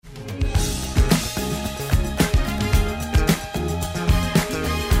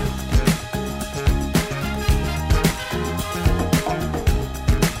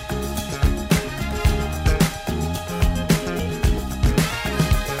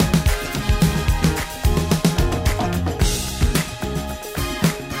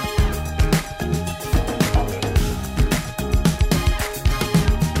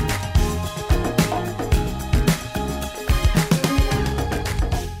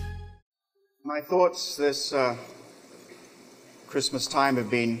My thoughts this Christmas time have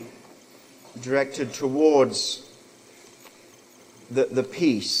been directed towards the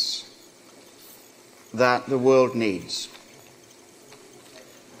peace that the world needs.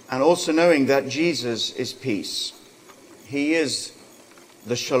 And also knowing that Jesus is peace. He is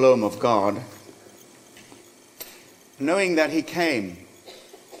the shalom of God. Knowing that he came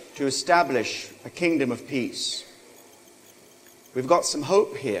to establish a kingdom of peace. We've got some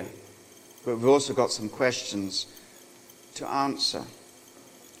hope here, but we've also got some questions to answer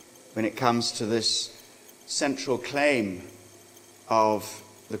when it comes to this central claim of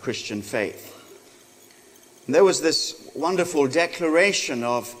the Christian faith. And there was this wonderful declaration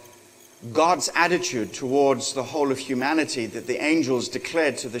of God's attitude towards the whole of humanity that the angels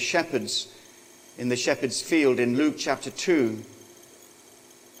declared to the shepherds in the shepherd's field in Luke chapter 2.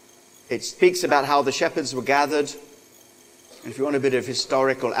 It speaks about how the shepherds were gathered. If you want a bit of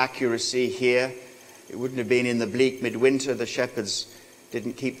historical accuracy here, it wouldn't have been in the bleak midwinter. The shepherds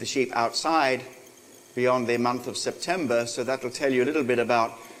didn't keep the sheep outside beyond the month of September, so that'll tell you a little bit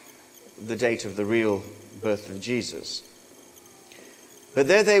about the date of the real birth of Jesus. But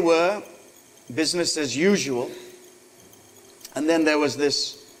there they were, business as usual, and then there was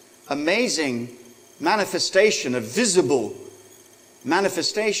this amazing manifestation, a visible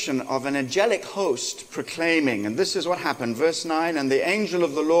manifestation of an angelic host proclaiming, and this is what happened, verse 9, and the angel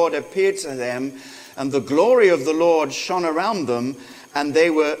of the Lord appeared to them, and the glory of the Lord shone around them, and they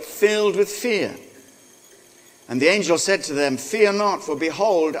were filled with fear. And the angel said to them, fear not, for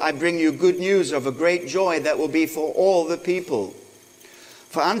behold, I bring you good news of a great joy that will be for all the people.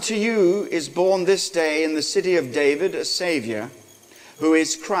 For unto you is born this day in the city of David a Savior, who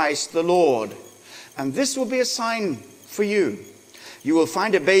is Christ the Lord. And this will be a sign for you. You will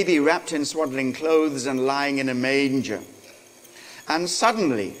find a baby wrapped in swaddling clothes and lying in a manger. And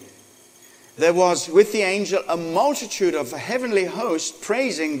suddenly there was with the angel a multitude of the heavenly host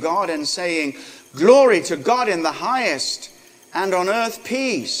praising God and saying, glory to God in the highest, and on earth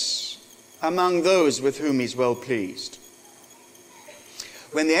peace among those with whom he's well pleased.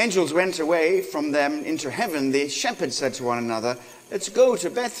 When the angels went away from them into heaven, the shepherds said to one another, let's go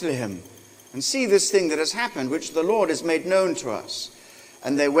to Bethlehem and see this thing that has happened, which the Lord has made known to us.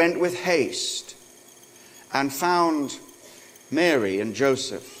 And they went with haste and found Mary and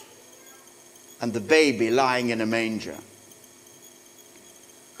Joseph and the baby lying in a manger.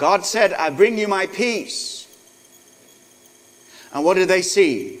 God said, I bring you my peace. And what did they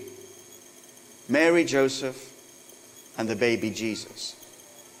see? Mary, Joseph, and the baby Jesus.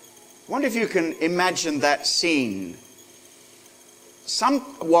 I wonder if you can imagine that scene.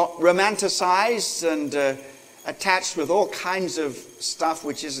 Somewhat romanticized and attached with all kinds of stuff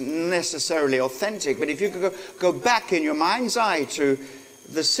which isn't necessarily authentic. But if you could go back in your mind's eye to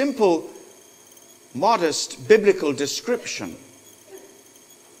the simple, modest biblical description,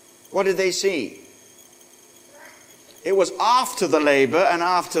 what did they see? It was after the labor and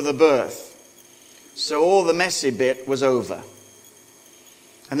after the birth. So all the messy bit was over.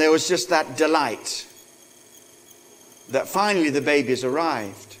 And there was just that delight that finally the baby's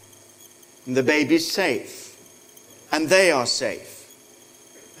arrived. And the baby's safe. And they are safe.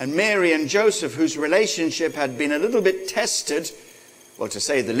 And Mary and Joseph, whose relationship had been a little bit tested, well, to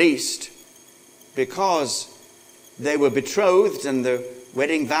say the least, because they were betrothed and the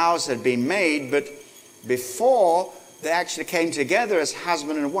wedding vows had been made, but before they actually came together as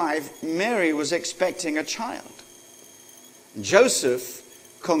husband and wife, Mary was expecting a child. Joseph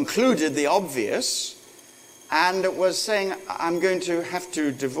concluded the obvious and was saying, I'm going to have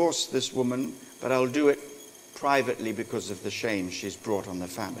to divorce this woman, but I'll do it privately because of the shame she's brought on the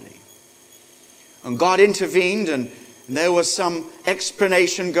family. And God intervened, and there was some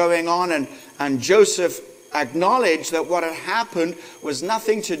explanation going on, and Joseph acknowledged that what had happened was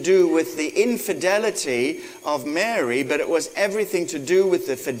nothing to do with the infidelity of Mary, but it was everything to do with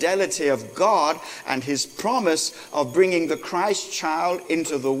the fidelity of God and his promise of bringing the Christ child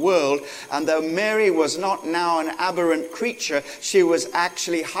into the world. And though Mary was not now an aberrant creature, she was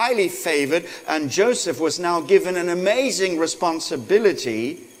actually highly favored, and Joseph was now given an amazing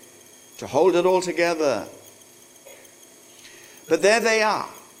responsibility to hold it all together. But there they are.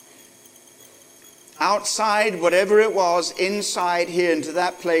 Outside, whatever it was, inside here into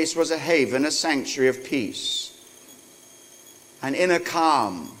that place was a haven, a sanctuary of peace. An inner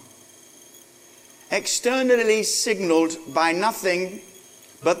calm. Externally signaled by nothing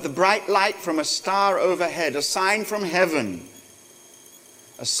but the bright light from a star overhead, a sign from heaven.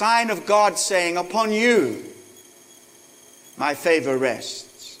 A sign of God saying, upon you my favor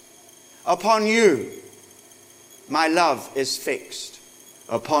rests. Upon you my love is fixed.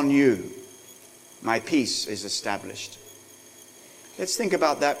 Upon you My peace is established. Let's think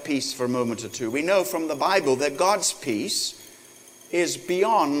about that peace for a moment or two. We know from the Bible that God's peace is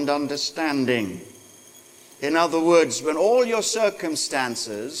beyond understanding. In other words, when all your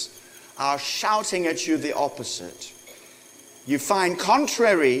circumstances are shouting at you the opposite, you find,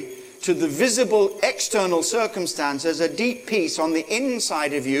 contrary to the visible external circumstances, a deep peace on the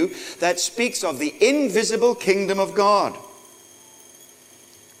inside of you that speaks of the invisible kingdom of God.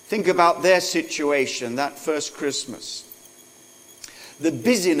 Think about their situation that first Christmas. The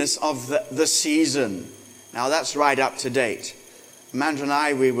busyness of the season. Now that's right up to date. Amanda and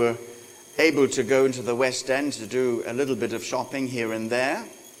I, we were able to go into the West End to do a little bit of shopping here and there.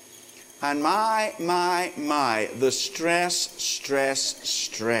 And the stress.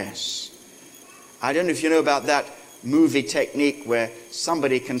 I don't know if you know about that movie technique where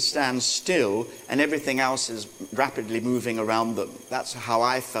somebody can stand still and everything else is rapidly moving around them. That's how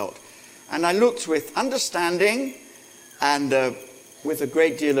I felt. And I looked with understanding and with a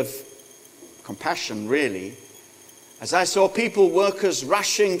great deal of compassion, really, as I saw people, workers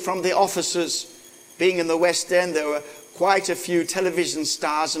rushing from the offices. Being in the West End, there were quite a few television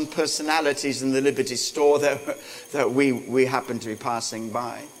stars and personalities in the Liberty store that we happened to be passing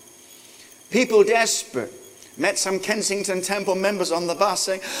by. People desperate. Met some Kensington Temple members on the bus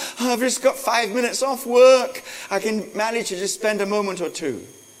saying, "Oh, I've just got 5 minutes off work. I can manage to just spend a moment or two."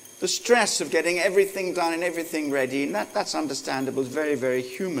 The stress of getting everything done and everything ready, and that's understandable. It's very, very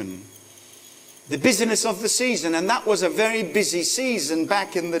human. The busyness of the season, and that was a very busy season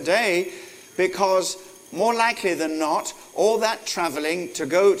back in the day, because more likely than not, all that traveling to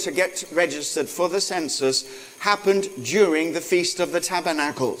go to get registered for the census happened during the Feast of the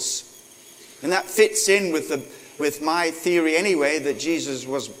Tabernacles. And that fits in with my theory anyway, that Jesus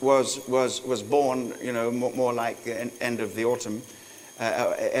was born, more like end of the autumn,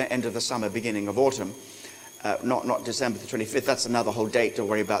 end of the summer, beginning of autumn. Not December the 25th. That's another whole date. Don't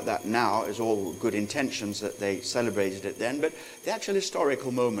worry about that now. It's all good intentions that they celebrated it then. But the actual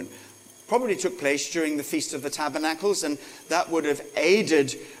historical moment probably took place during the Feast of the Tabernacles, and that would have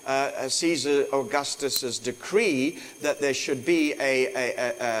aided Caesar Augustus's decree that there should be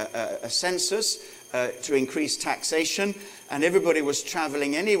a census to increase taxation, and everybody was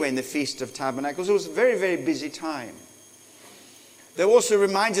traveling anyway in the Feast of Tabernacles. It was a very, very busy time. They were also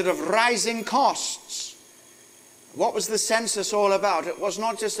reminded of rising costs. What was the census all about? It was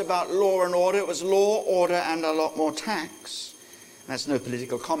not just about law and order. It was law, order, and a lot more tax. That's no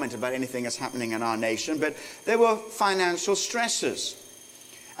political comment about anything that's happening in our nation, but there were financial stresses.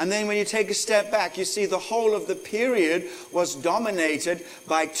 And then when you take a step back, you see the whole of the period was dominated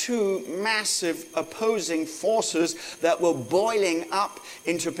by two massive opposing forces that were boiling up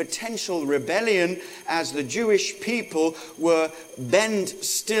into potential rebellion as the Jewish people were bent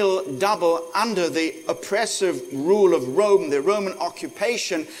still double under the oppressive rule of Rome, the Roman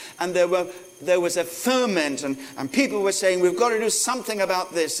occupation, and there was a ferment, and people were saying, we've got to do something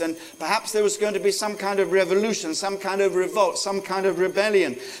about this, and perhaps there was going to be some kind of revolution, some kind of revolt, some kind of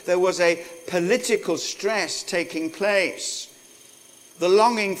rebellion. There was a political stress taking place. The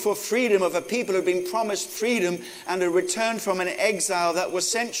longing for freedom of a people who had been promised freedom and a return from an exile that was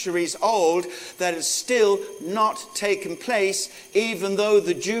centuries old, that had still not taken place, even though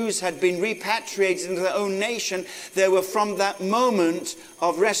the Jews had been repatriated into their own nation. They were, from that moment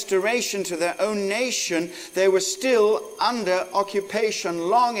of restoration to their own nation, they were still under occupation,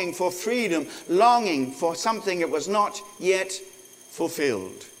 longing for freedom, longing for something that was not yet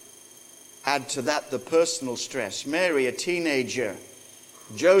fulfilled. Add to that the personal stress. Mary, a teenager.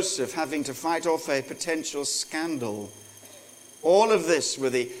 Joseph having to fight off a potential scandal. All of this were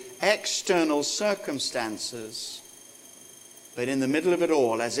the external circumstances. But in the middle of it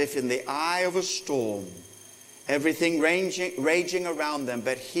all, as if in the eye of a storm, everything raging around them,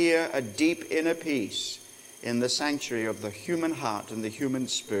 but here a deep inner peace in the sanctuary of the human heart and the human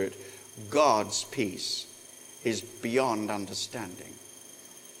spirit. God's peace is beyond understanding.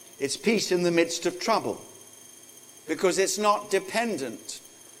 It's peace in the midst of trouble, because it's not dependent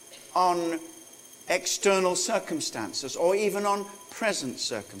on external circumstances or even on present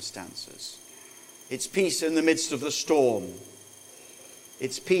circumstances. It's peace in the midst of the storm.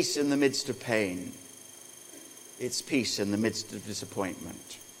 It's peace in the midst of pain. It's peace in the midst of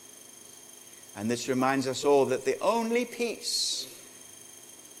disappointment. And this reminds us all that the only peace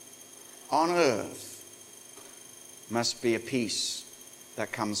on earth must be a peace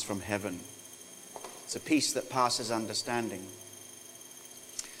that comes from heaven. It's a peace that passes understanding.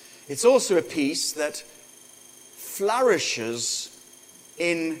 It's also a peace that flourishes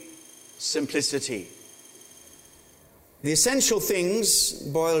in simplicity. The essential things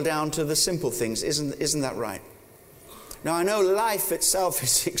boil down to the simple things. Isn't that right? Now, I know life itself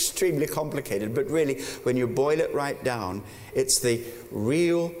is extremely complicated, but really, when you boil it right down, it's the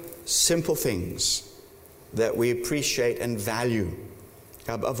real simple things that we appreciate and value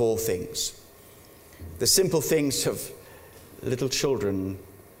above all things. The simple things of little children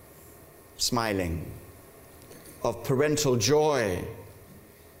smiling, of parental joy.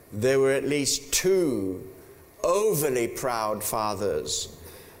 There were at least 2 overly proud fathers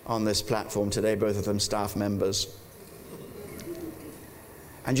on this platform today, both of them staff members.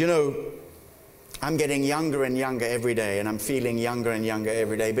 And you know, I'm getting younger and younger every day, and I'm feeling younger and younger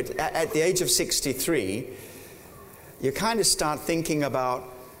every day. But at the age of 63, you kind of start thinking about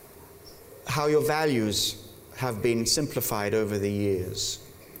how your values have been simplified over the years.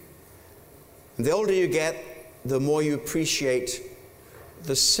 And the older you get, the more you appreciate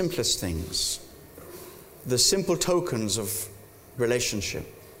the simplest things, the simple tokens of relationship,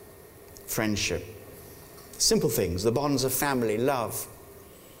 friendship, simple things, the bonds of family, love,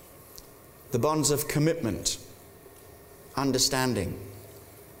 the bonds of commitment, understanding.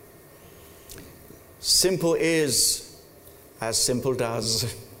 Simple is as simple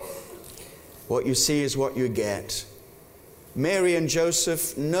does. What you see is what you get. Mary and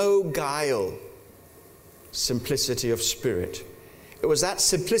Joseph, no guile, simplicity of spirit. It was that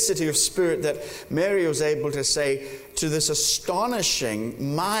simplicity of spirit that Mary was able to say to this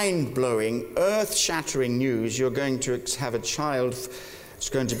astonishing, mind-blowing, earth-shattering news, you're going to have a child. It's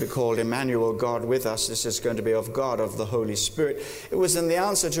going to be called Emmanuel, God with us. This is going to be of God, of the Holy Spirit. It was in the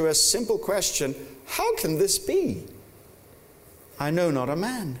answer to a simple question, how can this be? I know not a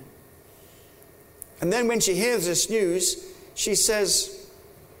man. And then when she hears this news, she says,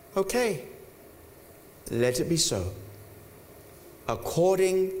 okay, let it be so,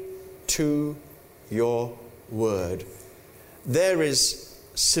 according to your word. There is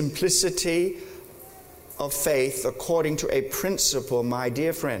simplicity of faith according to a principle, my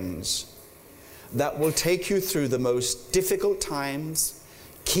dear friends, that will take you through the most difficult times,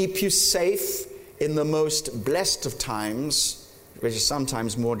 keep you safe in the most blessed of times, which is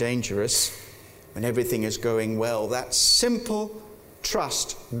sometimes more dangerous when everything is going well. That simple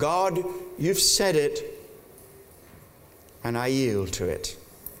trust. God, you've said it, and I yield to it.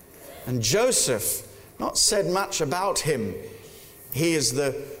 And Joseph, not said much about him. He is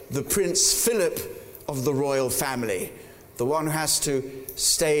the Prince Philip of the royal family, the one who has to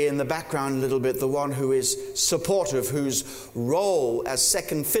stay in the background a little bit, the one who is supportive, whose role as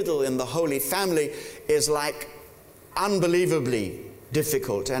second fiddle in the Holy Family is like unbelievably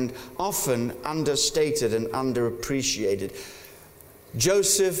difficult and often understated and underappreciated.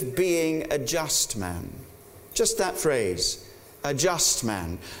 Joseph being a just man. Just that phrase, a just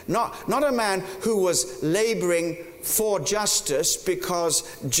man. Not a man who was laboring for justice, because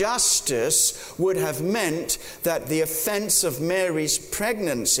justice would have meant that the offense of Mary's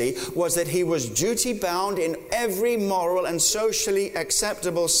pregnancy was that he was duty-bound in every moral and socially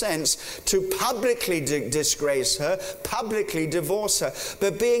acceptable sense to publicly disgrace her, publicly divorce her.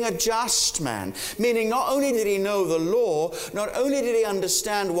 But being a just man, meaning not only did he know the law, not only did he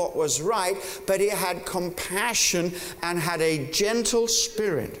understand what was right, but he had compassion and had a gentle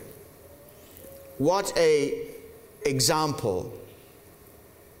spirit. What a example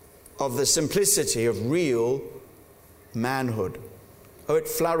of the simplicity of real manhood. Oh, it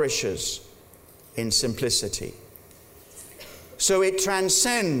flourishes in simplicity. So it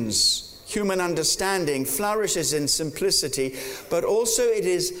transcends human understanding, flourishes in simplicity, but also it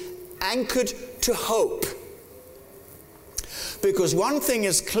is anchored to hope. Because one thing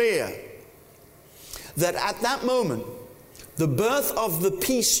is clear, that at that moment, the birth of the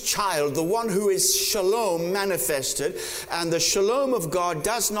peace child, the one who is shalom manifested, and the shalom of God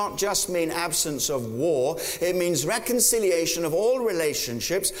does not just mean absence of war, it means reconciliation of all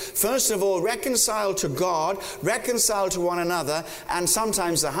relationships. First of all, reconciled to God, reconciled to one another, and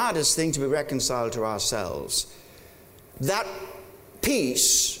sometimes the hardest thing, to be reconciled to ourselves. That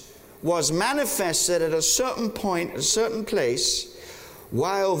peace was manifested at a certain point, a certain place,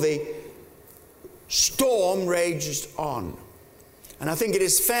 while the storm raged on. And I think it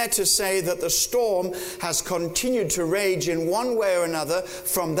is fair to say that the storm has continued to rage in one way or another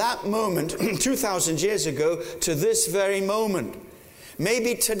from that moment 2,000 years ago to this very moment.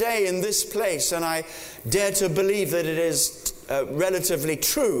 Maybe today in this place, and I dare to believe that it is relatively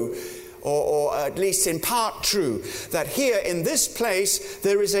true, or at least in part true, that here in this place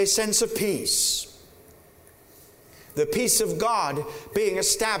there is a sense of peace. The peace of God being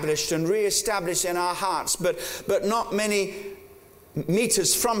established and re-established in our hearts, but not many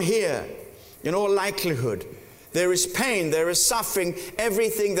meters from here, in all likelihood, There is pain, there is suffering,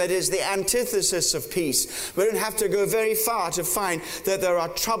 everything that is the antithesis of peace. We don't have to go very far to find that there are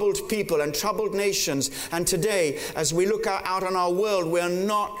troubled people and troubled nations. And today, as we look out on our world, we're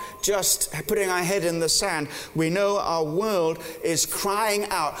not just putting our head in the sand. We know our world is crying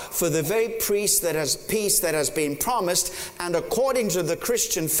out for the very peace that has been promised, and according to the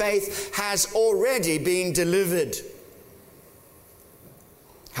Christian faith, has already been delivered.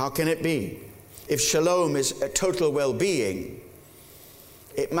 How can it be? If shalom is a total well-being,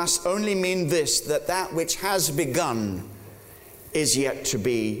 it must only mean this, that that which has begun is yet to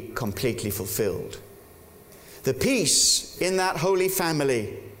be completely fulfilled. The peace in that holy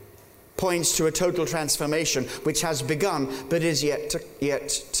family points to a total transformation which has begun but is yet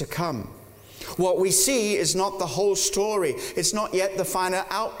to come. What we see is not the whole story. It's not yet the final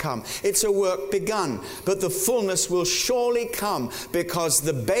outcome. It's a work begun. But the fullness will surely come, because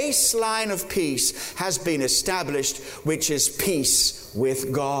the baseline of peace has been established, which is peace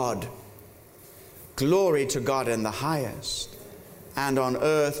with God. Glory to God in the highest, and on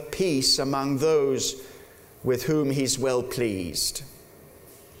earth peace among those with whom He's well pleased.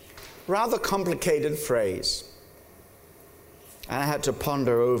 Rather complicated phrase, and I had to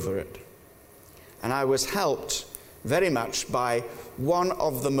ponder over it. And I was helped very much by one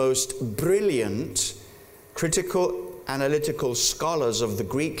of the most brilliant critical analytical scholars of the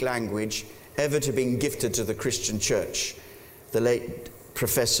Greek language ever to be gifted to the Christian church, the late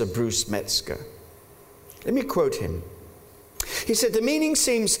Professor Bruce Metzger. Let me quote him. He said, "The meaning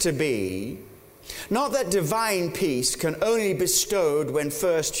seems to be not that divine peace can only be bestowed when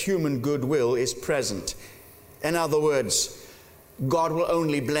first human goodwill is present. In other words, God will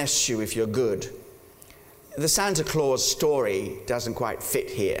only bless you if you're good." The Santa Claus story doesn't quite fit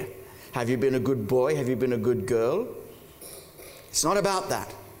here. Have you been a good boy? Have you been a good girl? It's not about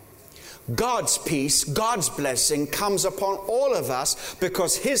that. God's peace, God's blessing comes upon all of us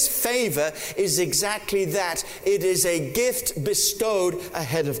because His favor is exactly that. It is a gift bestowed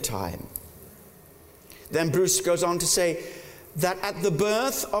ahead of time. Then Bruce goes on to say that at the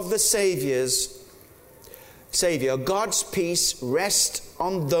birth of the Savior, God's peace rests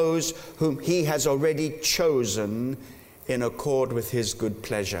on those whom He has already chosen in accord with His good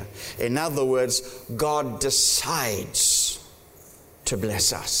pleasure. In other words, God decides to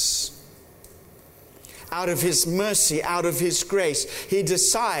bless us. Out of His mercy, out of His grace, He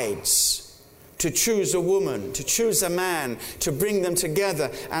decides to choose a woman, to choose a man, to bring them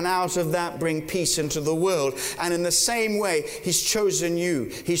together, and out of that bring peace into the world. And in the same way, He's chosen you,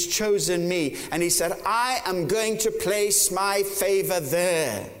 He's chosen me, and He said, I am going to place my favor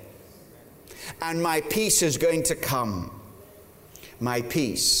there, and my peace is going to come. My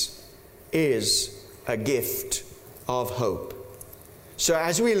peace is a gift of hope. So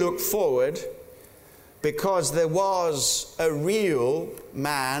as we look forward, because there was a real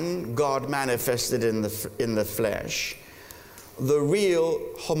man, God manifested in the flesh, the real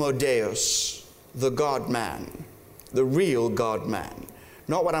Homo Deus, the God-man, the real God-man.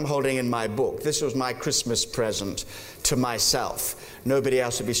 Not what I'm holding in my book. This was my Christmas present to myself. Nobody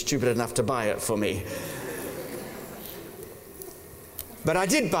else would be stupid enough to buy it for me. But I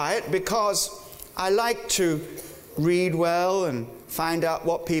did buy it because I like to read well and find out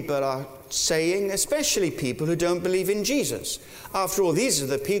what people are saying, especially people who don't believe in Jesus. After all, these are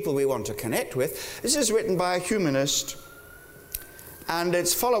the people we want to connect with. This is written by a humanist, and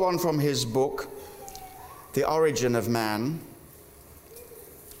it's follow on from his book, The Origin of Man.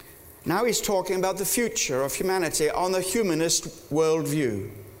 Now he's talking about the future of humanity on the humanist worldview.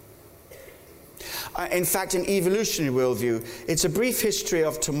 In fact, an evolutionary worldview. It's a brief history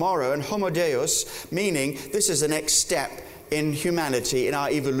of tomorrow, and Homo Deus, meaning this is the next step in humanity, in our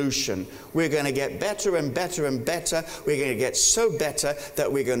evolution. We're going to get better and better and better. We're going to get so better that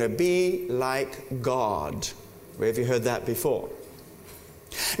we're going to be like God. Where have you heard that before?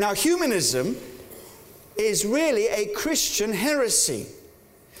 Now, humanism is really a Christian heresy,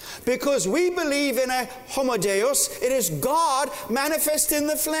 because we believe in a Homo Deus. It is God manifest in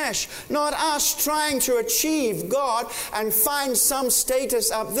the flesh, not us trying to achieve God and find some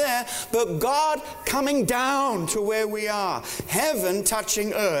status up there, but God coming down to where we are. Heaven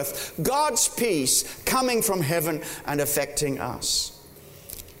touching earth. God's peace coming from heaven and affecting us.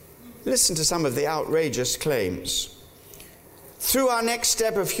 Listen to some of the outrageous claims. Through our next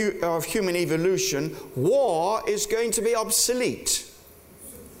step of human evolution, war is going to be obsolete.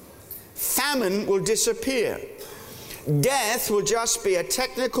 Famine will disappear. Death will just be a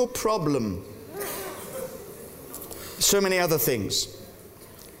technical problem. So many other things.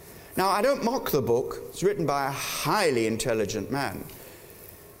 Now, I don't mock the book. It's written by a highly intelligent man.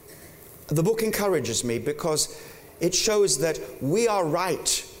 The book encourages me because it shows that we are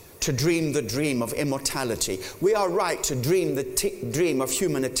right to dream the dream of immortality. We are right to dream the dream of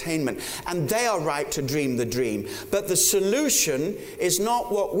human attainment. And they are right to dream the dream. But the solution is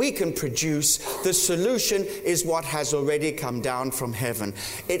not what we can produce. The solution is what has already come down from heaven.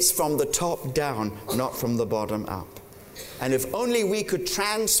 It's from the top down, not from the bottom up. And if only we could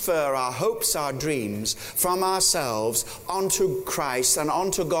transfer our hopes, our dreams from ourselves onto Christ and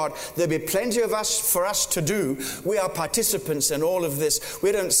onto God, there'd be plenty of us for us to do. We are participants in all of this.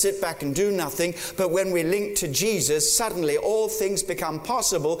 We don't sit back and do nothing. But when we link to Jesus, suddenly all things become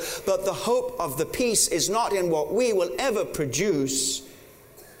possible. But the hope of the peace is not in what we will ever produce.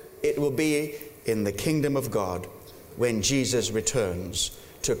 It will be in the kingdom of God when Jesus returns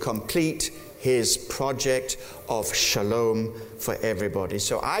to complete His project of shalom for everybody.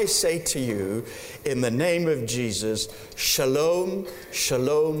 So I say to you, in the name of Jesus, shalom,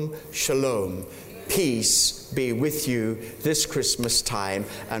 shalom, shalom. Peace be with you this Christmas time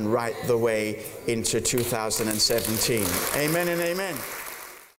and right the way into 2017. Amen and amen.